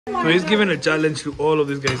So he's given a challenge to all of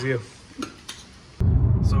these guys here.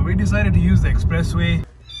 So we decided to use the expressway.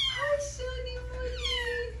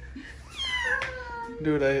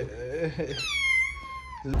 Dude,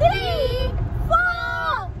 3,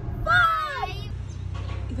 4, 5.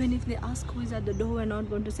 Even if they ask who is at the door, we're not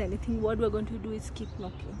going to say anything. What we're going to do is keep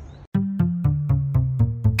knocking.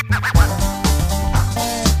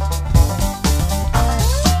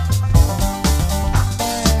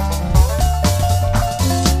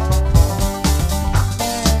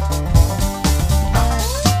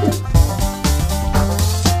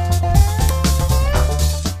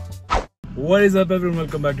 What is up everyone,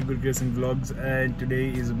 welcome back to GURKIRAT Singh Vlogs, and today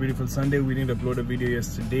is a beautiful Sunday. We didn't upload a video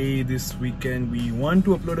yesterday. This weekend we want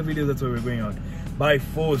to upload a video, that's why we're going out. By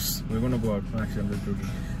force, we're gonna go out. Actually, I'm just joking.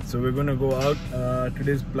 So we're gonna go out.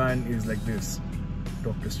 Today's plan is like this.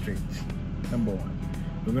 Doctor Strange, number 1.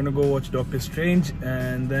 We're gonna go watch Doctor Strange,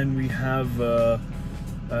 and then we have,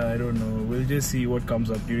 I don't know, we'll just see what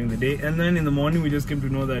comes up during the day. And then in the morning we just came to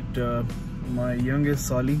know that my youngest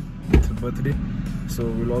Sally, it's her birthday. So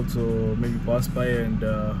we'll also maybe pass by and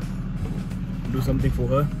do something for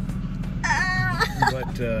her.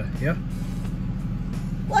 But yeah.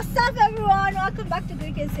 What's up everyone? Welcome back to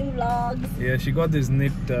GURKIRAT Singh Vlogs. Yeah, she got this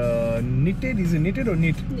knitted. Is it knitted or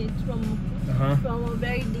knit? Knit from a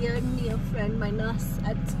very dear friend, my nurse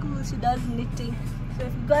at school. She does knitting. So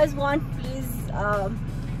if you guys want, please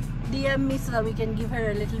DM me so that we can give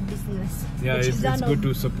her a little business. Yeah, it's good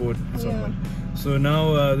to support someone. So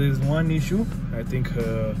now there's one issue. I think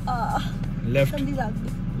her left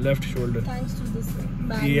shoulder. Thanks to this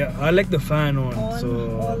man. Yeah, I like the fan on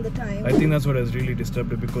so all the time. I think that's what has really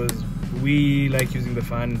disturbed her, because we like using the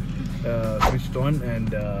fan switched on,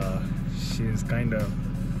 and she's kind of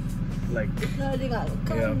like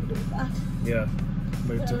yeah.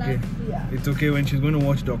 But it's okay. It's okay. When she's going to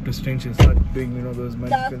watch Doctor Strange, she'll start doing, you know, those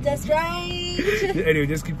magical. That's right. Anyway,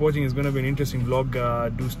 just keep watching. It's going to be an interesting vlog.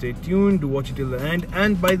 Do stay tuned. Do watch it till the end.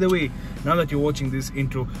 And by the way, now that you're watching this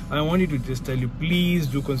intro, I want you to just tell you, please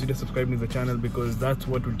do consider subscribing to the channel, because that's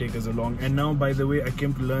what will take us along. And now, by the way, I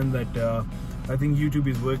came to learn that I think YouTube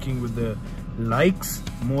is working with the likes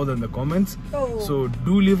more than the comments. So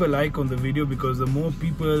do leave a like on the video, because the more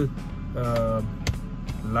people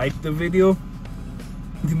like the video,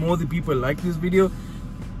 the more the people like this video,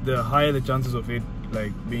 the higher the chances of it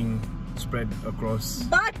like being spread across.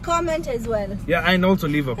 But comment as well. Yeah, and also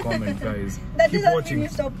leave a comment, guys. Keep watching.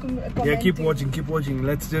 Yeah, keep watching.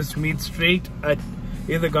 Let's just meet straight at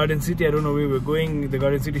either Garden City. I don't know where we're going. The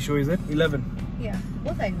Garden City show is at 11. Yeah,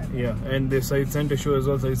 both are 11. Yeah, and the Side Center show as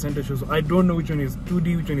well. Side Center show. So I don't know which one is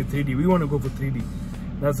 2D, which one is 3D. We want to go for 3D.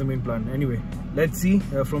 That's the main plan. Anyway, let's see.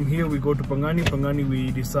 From here we go to Pangani. Pangani,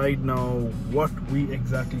 we decide now what we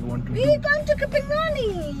exactly want to do. We're going to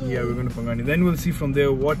Pangani. Yeah, we're going to Pangani. Then we'll see from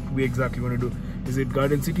there what we exactly want to do. Is it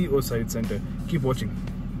Garden City or Side Center? Keep watching.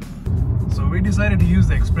 So we decided to use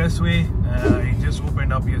the expressway. It just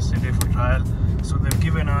opened up yesterday for trial. So they've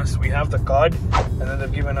given us, we have the card, and then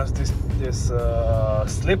they've given us this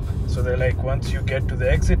slip. So they're like, once you get to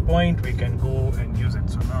the exit point, we can go and use it.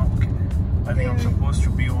 So now, okay. I think I'm supposed to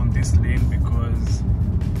be on this lane because,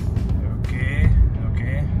 okay,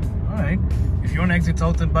 alright. If you want to exit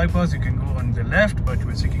South and Bypass, you can go on the left, but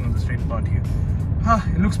we're sticking on the straight part here.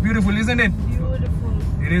 It looks beautiful, isn't it? Beautiful.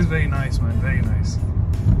 It is very nice, man, very nice.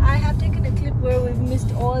 I have taken a clip where we've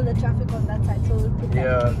missed all the traffic on that side, so we'll put that.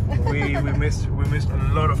 Yeah, we missed a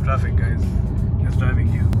lot of traffic, guys, just driving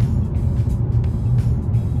here.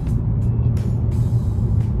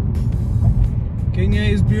 Kenya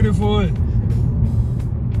is beautiful.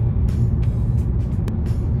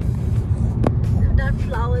 That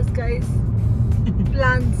flowers, guys.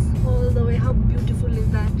 Plants all the way. How beautiful is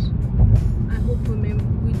that? I hope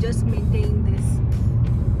we just maintain this.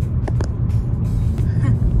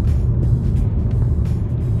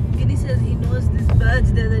 Giddy says he knows these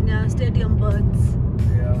birds. They're the stadium birds.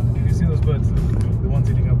 Yeah, did you see those birds? Look, the one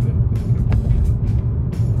sitting up there.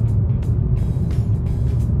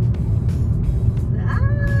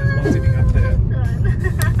 Sitting up there.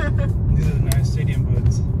 These are nice stadium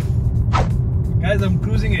birds. Guys, I'm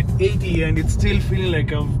cruising at 80 and it's still feeling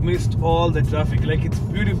like I've missed all the traffic. Like, it's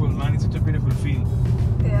beautiful, man. It's such a beautiful feel.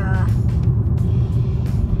 Yeah.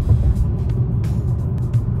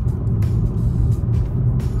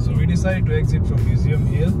 So we decided to exit from Museum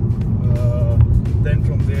Hill. Then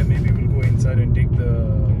from there, maybe we'll go inside and take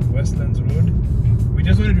the Westlands Road. We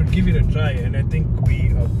just wanted to give it a try, and I think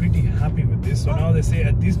we are pretty happy with this. So now they say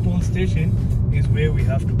at this toll station is where we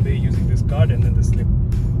have to pay using this card and then the slip.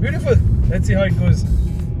 Beautiful. Let's see how it goes.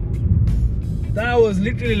 That was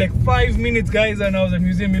literally like 5 minutes, guys, and I was at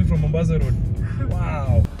Museum Hill from Mombasa Road.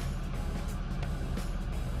 Wow.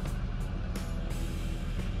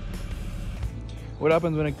 What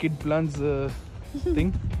happens when a kid plans a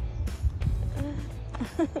thing?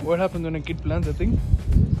 What happens when a kid plans a thing?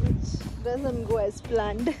 It doesn't go as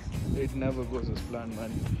planned. It never goes as planned,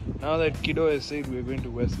 man. Now that kiddo has said we're going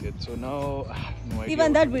to Westgate, so now I have no idea.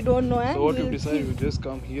 Even that we don't know. So what we've decided, we'll just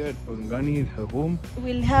come here at Pangani, her home.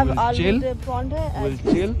 We'll have aloo de paratha. We'll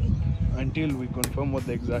chill until we confirm what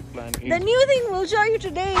the exact plan is. The new thing we'll show you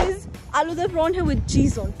today is aloo de paratha with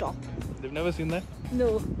cheese on top. They've never seen that?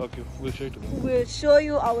 No. Okay, we'll show it to them. We'll show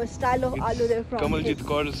you our style of aloo de paratha. Kamaljit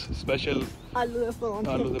Kaur's special aloo de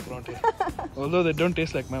paratha. Aloo de paratha. Although they don't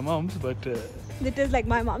taste like my mom's, but they taste like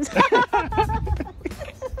my mom's.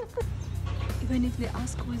 Even if they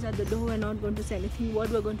ask who is at the door, we're not going to say anything. What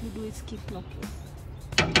we're going to do is keep knocking.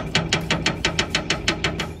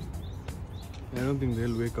 I don't think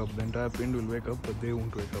they'll wake up. The entire pin will wake up, but they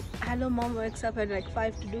won't wake up. Hello, mom wakes up at like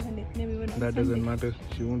 5 to do her nickname even on That Sunday. doesn't matter.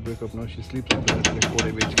 She won't wake up now. She sleeps until like 4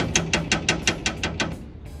 a.m.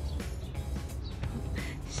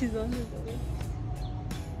 She's always awake.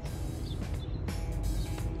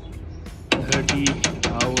 30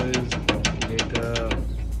 hours later.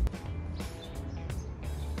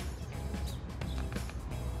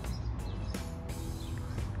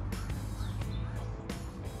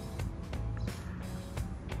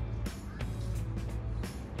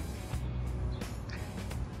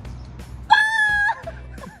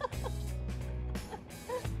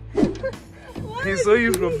 He saw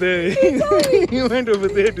you from there. He went over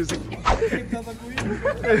there to see.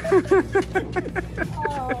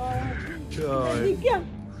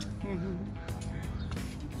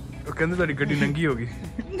 कहते साड़ी गड्डी नंगी होगी.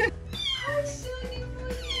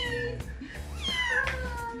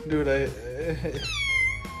 Dude,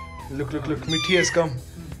 look, Mithi has come.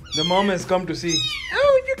 The mom has come to see.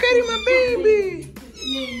 Oh, you carry my baby.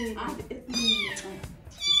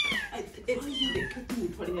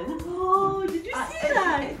 Oh, did you see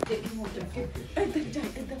that?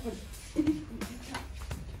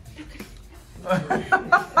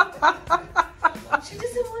 She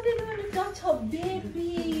doesn't want anyone to touch her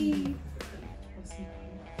baby.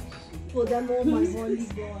 For them, oh my holy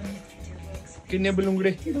God. कितने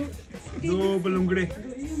बलूंगड़े? 2 बलूंगड़े.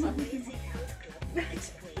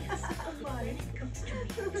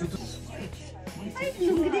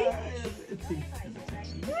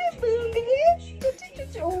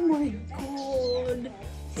 Oh my God.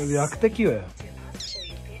 So the akta क्यों है?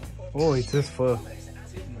 Oh, it's his fur.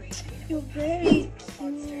 You're very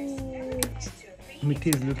cute. Mithi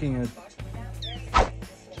is looking at.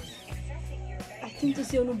 I think to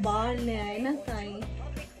see you बाहर ले आए ना ताई.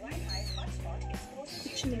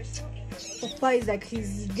 Papa is like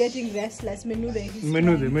he's getting restless. Menu de.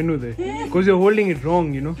 Because you're holding it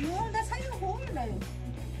wrong, you know. No, that's how you hold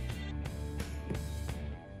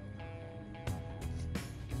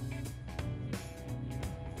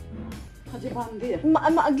it.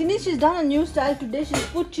 Guinness, she's done a new style today. She's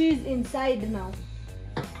put cheese inside now.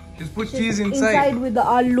 She's put cheese inside. Inside with the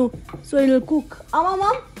aloo, so it'll cook.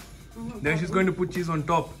 Mom. Then she's going to put cheese on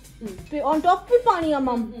top. On top of pani,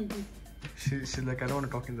 mom. She's like, I don't want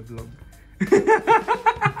to talk in the vlog.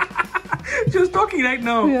 She was talking right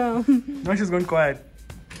now. Yeah. Now she's gone quiet.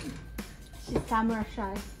 She's camera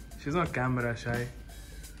shy. She's not camera shy.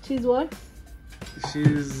 She's what?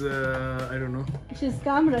 She's I don't know. She's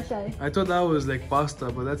camera shy. I thought that was like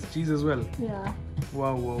pasta, but that's cheese as well. Yeah.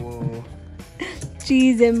 Wow.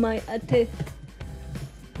 Cheese in my ate.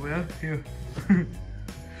 Well, here.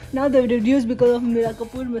 Now they've reduced because of Mira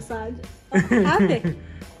Kapoor massage. Happy?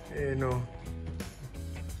 No.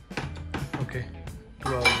 Okay.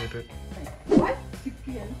 2 hours later. What?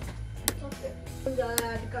 Okay.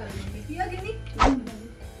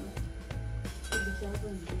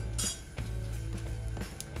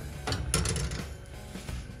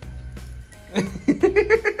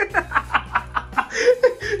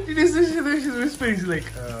 Did you see she's whispering? She's like,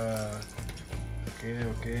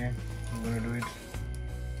 okay, I'm gonna do it.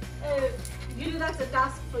 You know that's a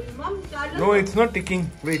task for you, Mom. No, it's not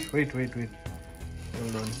ticking. Wait.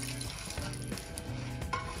 Hold on.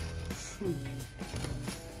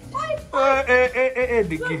 Hey,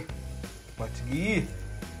 Dicky.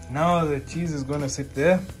 Now the cheese is gonna sit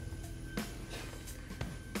there.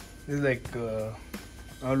 It's like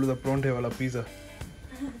aloo the paratha wala pizza.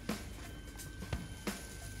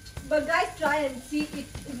 But guys, try and see it.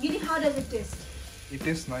 Giri, how does it taste? It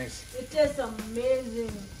tastes nice. It tastes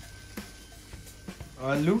amazing.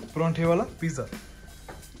 Aloo paratha wala pizza.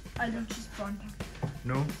 Aloo cheese paratha.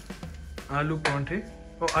 No. Aloo paratha.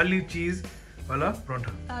 Oh, aloo cheese wala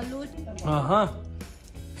paratha. Aloo.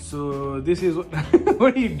 So this is what.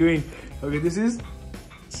 What are you doing? Okay, this is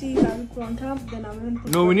cheese aloo paratha. Then I'm gonna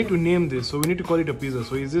put. No, we need to name this. So we need to call it a pizza.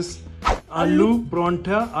 So is this aloo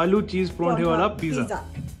paratha, aloo cheese paratha wala pizza?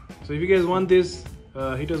 So if you guys want this,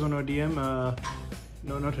 hit us on our DM.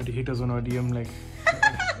 No, not hit us on our DM. Like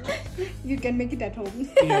you can make it at home.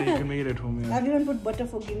 Yeah, you can make it at home. Yeah. I've even put butter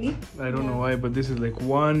for Guinea. I don't know why, but this is like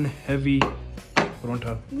one heavy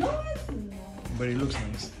paratha. No. But it looks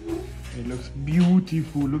nice. It looks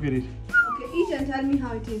beautiful. Look at it. Okay, eat and tell me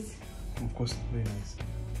how it is. Of course, very nice.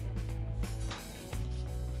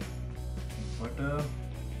 Butter.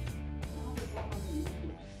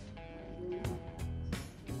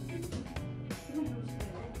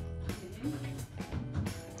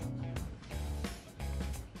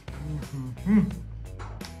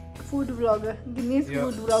 Food vlogger. Guinea's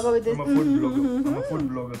food vlogger with this. I'm a food blogger. I'm a food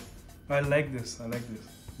blogger. I like this. I like this.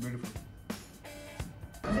 Beautiful.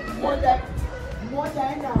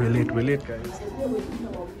 We're late, guys.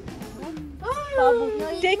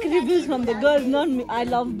 Take reviews from the girls, not me. I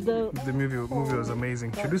loved the movie was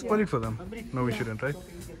amazing. Should we spoil it for them? No, we shouldn't, right?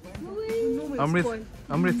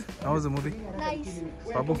 Amrit, how was the movie? Nice.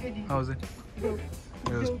 Babu, how was it? It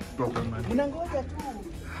was proper, man.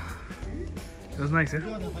 It was nice, yeah?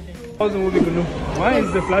 How was the movie, Kunu? Why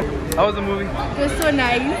is the flash? How was the movie? It was so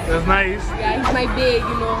nice. It was nice. Yeah, he's my bae,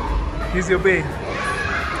 you know. He's your bae.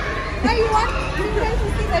 Now you want everyone to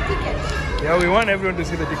see the ticket? Yeah, we want everyone to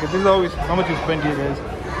see the ticket. This is how much we spent here, guys.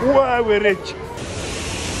 Wow, we're rich.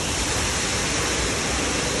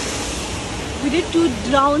 We did 2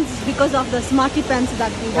 rounds because of the smarty pants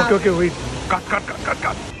that we have. Okay, wait. Cut.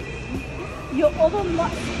 Your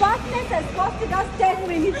smartness has costed us 10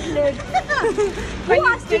 minutes late. Who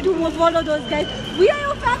asked you to follow those guys? We are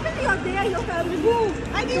your family or they are your family? Who?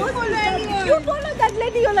 I didn't follow anyone. You followed that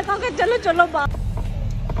lady. You're like, okay, chalo, ba.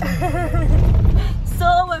 So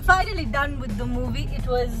we're finally done with the movie. It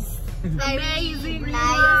was amazing.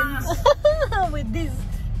 Nice. With these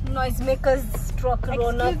noisemakers struck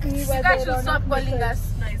Ronak. You guys should stop calling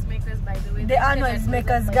us noisemakers, by the way. They are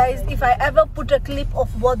noisemakers, guys. If I ever put a clip of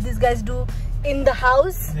what these guys do in the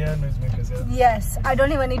house, They are noisemakers, yeah. yes, I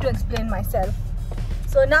don't even need to explain myself.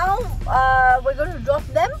 So now we're going to drop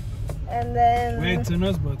them and then. Wait,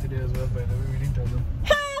 Suna's birthday as well, by the way. We didn't tell them.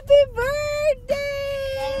 Happy birthday!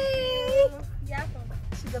 Yeah,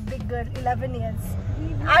 she's a big girl, 11 years.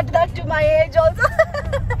 Add that to my age also.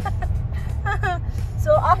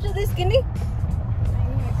 So after this, Guinea,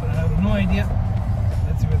 I have no idea.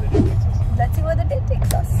 Let's see where the day takes us. let's see where the day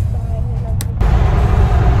takes us.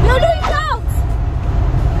 You're doing counts!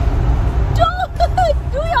 Do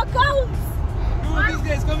your counts! Dude, this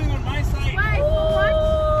guy's coming on my side. Why?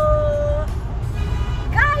 Oh.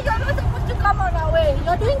 Guy, you're not supposed to come on our way.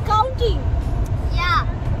 You're doing counting. Yeah.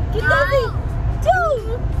 Keep going.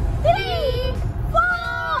 2, 3,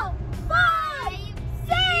 4, 5,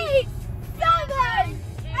 6, 7,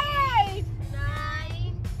 8,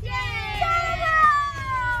 9, 10.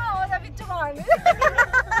 Oh, that's too long.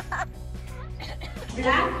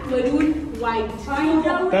 Black, maroon, white.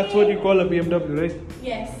 That's what you call a BMW, right?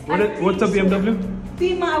 Yes. What's a BMW?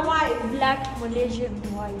 Be my wife. Black, Malaysian,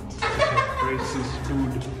 white. Racist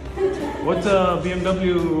dude. What's a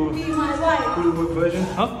BMW Be my wife. full version?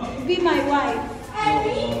 Huh? Be my wife.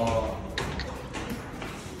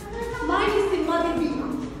 Mine is Simazda.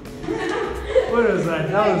 What is that?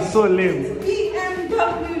 That was so lame.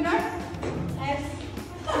 BMW, not S.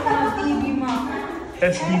 SDB, ma.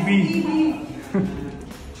 SDB.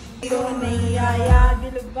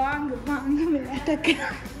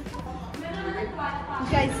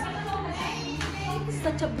 Guys,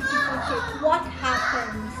 such a beautiful cake. What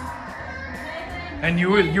happens? And you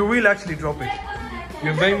will actually drop it.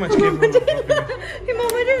 You're very much capable of dropping it. The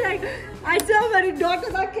moment is like, I saw my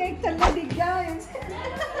daughter that cake, guys.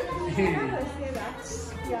 Never say that.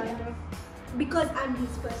 Yeah, I know. Because I'm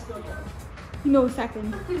his first daughter. No,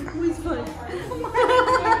 second. Who is first? I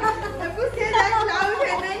would say that loud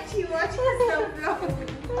and then she watches the vlog.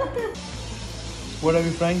 What are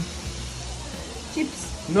we frying?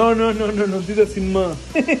 Chips. No. These are cinema.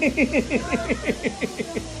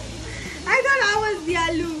 I thought I was the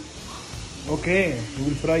aloo. Okay, we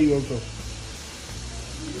will fry you also.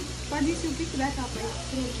 But you should pick that up.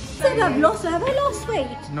 Said Have I lost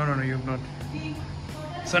weight? No, you have not.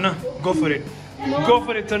 Sana, go for it. No. Go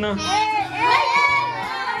for it, Sana.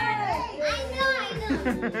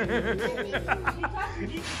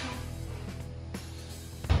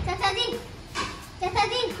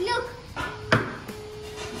 Tataji, look.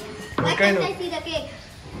 Why Kind can't of. I see the cake?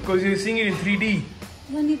 Because you're seeing it in 3D.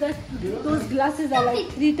 Only that those glasses are like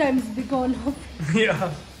 3 times big on.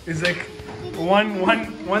 Yeah, it's like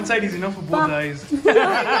one side is enough for both eyes. She's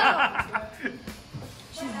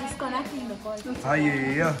Ah,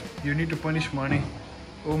 yeah. You need to punish Mani.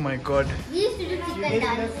 Oh my god. We used to do chicken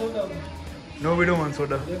dance. No, we don't want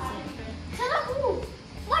soda. Sana, who?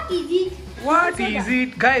 What is it? What is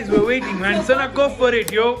it? Guys, we're waiting, man. Sana, go for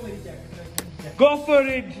it, yo. Go for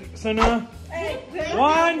it, Sana.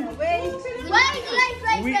 One. Wait.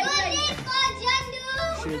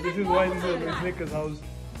 Shit, this is why this is a matchmaker's house.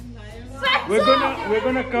 We're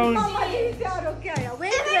gonna count.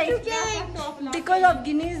 Wait. Because of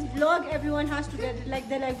Guinea's vlog, everyone has to get it. Like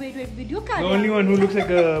they're like, wait, video card. The only one who looks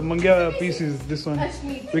like a manga piece is this one.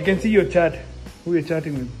 We can see your chat. Who you're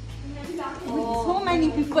chatting with? So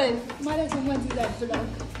many people. Mara, someone sees that vlog.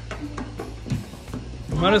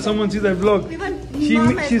 Mara, someone sees that vlog.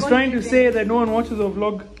 She's trying to say that no one watches our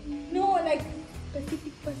vlog. No, like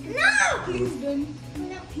specific person. No! Please don't.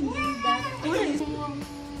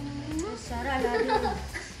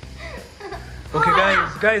 Okay,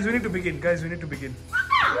 guys, we need to begin. Guys, we need to begin.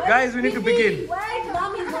 Wait,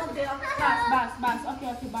 mom is not there. Bas.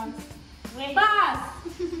 Okay, bas. Wait. Bas.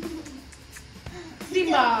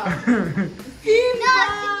 Simba. No, Simba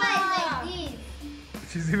is like this.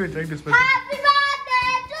 She's even trying to spell. Happy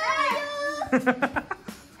birthday to you!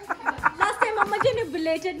 Last time Mama ji ne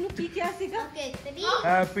belated nu ki kya sikha? Okay, 3.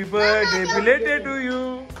 Happy birthday, belated to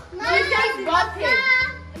you. Birthday.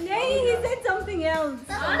 He said something else.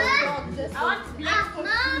 I want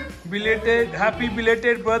Happy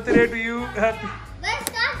belated birthday to you. Happy. Where's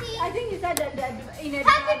Kati? I think he said that in a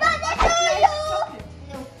Happy birthday to you!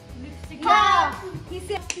 Yeah. He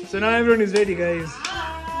said So now everyone is ready, guys.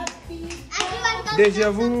 Everyone come.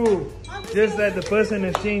 Deja vu. Just that the person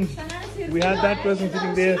has changed. We had that person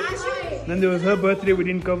sitting there. Then there was her birthday we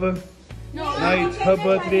didn't cover. Now it's her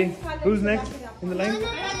birthday. Who's next in the line?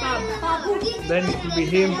 Then it will be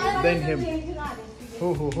him, then him.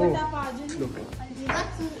 Ho ho ho. Look.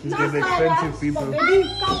 These guys are expensive people.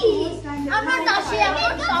 I'm not Tashi,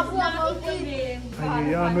 I'm Safu about it.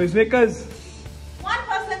 Yeah, noisemakers. one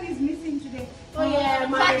person is missing today. Oh yeah,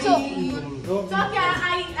 Sacho. It's okay,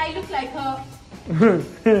 I look like her.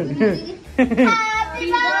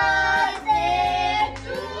 Happy birthday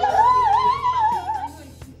to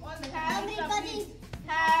everybody.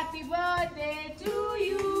 Happy birthday to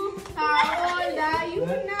you. How old are you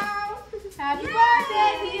now? Happy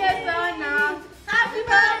birthday, dear Sana. Happy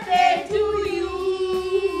birthday to you.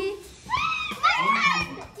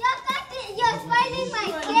 You're spoiling my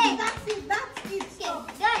cake. That's it. Okay,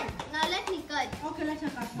 done. Now let me cut. Okay, let's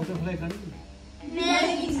cut.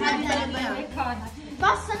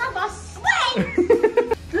 Bus, Sana, bus. Wait!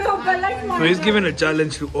 So he's given a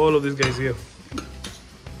challenge to all of these guys here.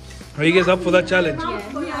 Are you guys up for that challenge? No.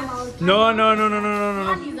 He's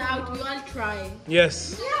out. We all try.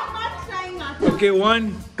 Yes. We are not trying at Okay,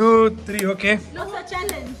 1, 2, 3, okay. No, it's a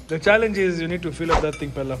challenge. The challenge is you need to fill up that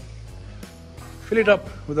thing, Pella. Fill it up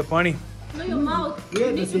with the pani. No, your mouth.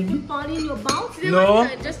 You need to put pani in your mouth. No.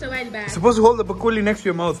 Just a while back. You're supposed to hold the bakuli next to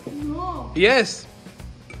your mouth. No. Yes.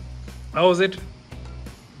 How was it?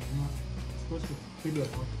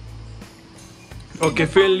 Okay,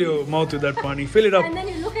 fill your mouth with that pani. Fill it up. And then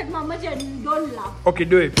you look at Mama Ji and you don't laugh. Okay,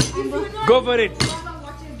 do it. Go for it. Whoever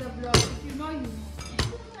watches the vlog, if you know you.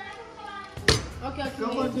 Okay.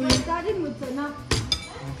 We're starting with Sana.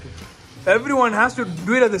 Everyone has to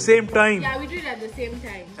do it at the same time. Yeah, we do it at the same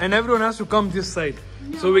time. And everyone has to come this side.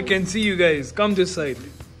 So we can see you guys. Come this side.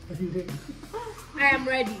 I am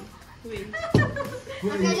ready. Wait. Okay,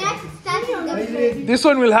 let's start from the beginning. This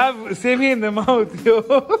one will have semi in the mouth, yo.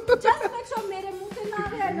 Just make sure mere muh se na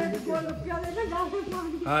rahe and then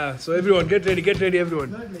So everyone, get ready,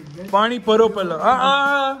 everyone. Pani paro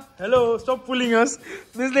pala. Hello, stop fooling us.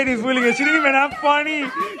 This lady is fooling us. She didn't even have pani.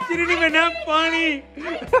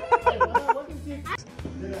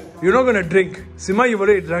 You're not gonna drink. Sima, you've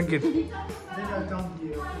already drank it.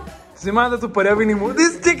 Simazda, tu parya bhi nahi mo.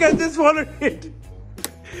 This chick has just swallowed it.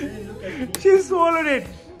 She swallowed it.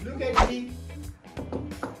 Look at me.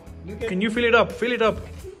 Can you fill it up? Fill it up.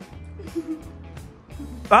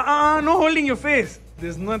 No holding your face.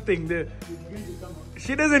 There's nothing there.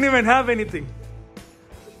 She doesn't even have anything.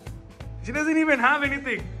 She didn't have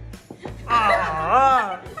anything.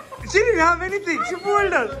 She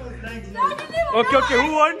fooled us. Okay.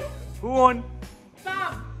 Who won?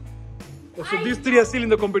 Stop. Oh, so these three are still in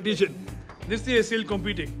the competition. These three are still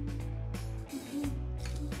competing.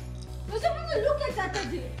 Look at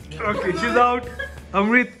Tataji. Okay, she's out.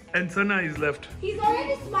 Amrit and Sana is left. He's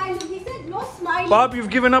already smiling. He said no smiling. Pop, you've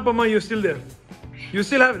given up, Amma. You're still there. You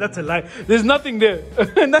still have it. That's a lie. There's nothing there.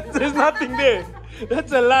 There's nothing there.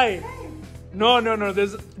 That's a lie. No.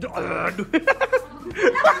 There's.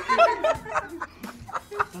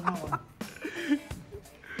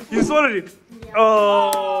 You swallowed it.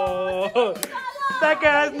 Oh. That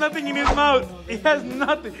guy has nothing in his mouth. He has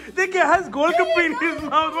nothing. That guy has Golgappa in his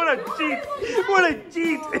mouth. What a cheat. What a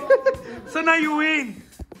cheat. So now you win.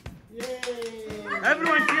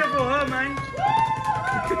 Everyone cheer for her, man.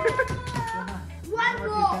 One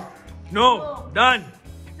more. No, done.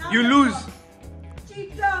 You lose.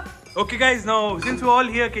 Cheater. Okay, guys, now since we're all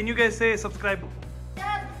here, can you guys say subscribe?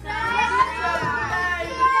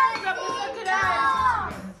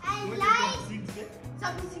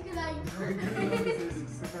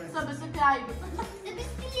 Subscribe.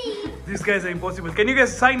 These guys are impossible. Can you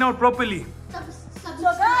guys sign out properly? So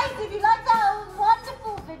guys, if you like our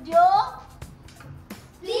wonderful video,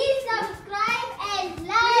 Please subscribe and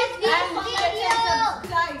like this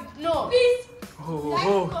video. No. please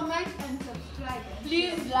Oh. Comment and subscribe.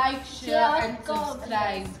 Please like, share, and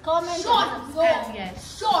subscribe. comment, Short. and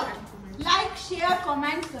Yes. Short. Like, share,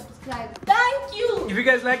 comment, subscribe. thank you. If you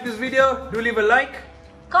guys like this video, do leave a like,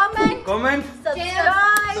 Comment, comment,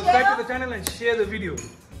 subscribe, to the channel and share the video.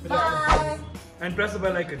 bye. And press the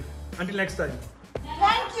bell icon. Until next time.